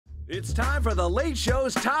It's time for the Late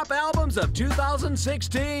Show's top albums of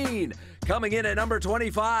 2016. Coming in at number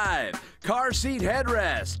 25, Car Seat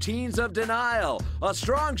Headrest, Teens of Denial, a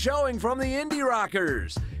strong showing from the indie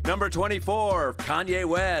rockers. Number 24, Kanye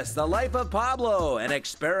West, The Life of Pablo, an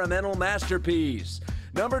experimental masterpiece.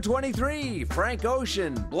 Number 23, Frank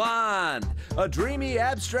Ocean, Blonde, a dreamy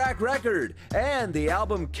abstract record, and the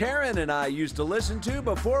album Karen and I used to listen to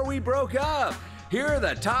before we broke up. Here are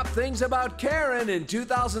the top things about Karen in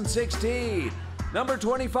 2016. Number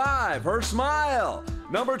 25, her smile.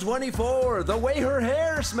 Number 24, the way her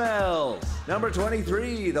hair smells. Number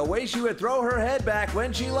 23, the way she would throw her head back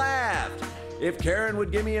when she laughed. If Karen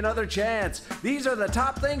would give me another chance, these are the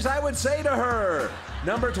top things I would say to her.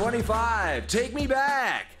 Number 25, take me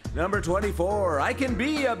back. Number 24, I can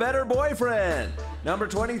be a better boyfriend. Number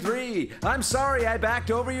 23, I'm sorry I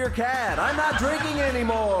backed over your cat. I'm not drinking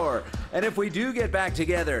anymore. And if we do get back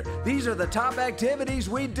together, these are the top activities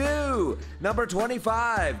we do. Number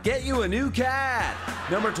 25, get you a new cat.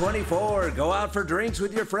 Number 24, go out for drinks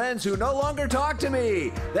with your friends who no longer talk to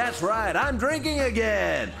me. That's right, I'm drinking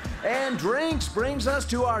again. And drinks brings us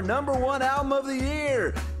to our number one album of the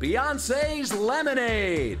year, Beyonce's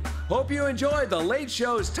Lemonade. Hope you enjoyed the Late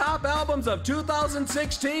Show's top albums of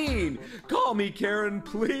 2016. Call me Karen,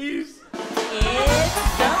 please.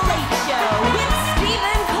 It's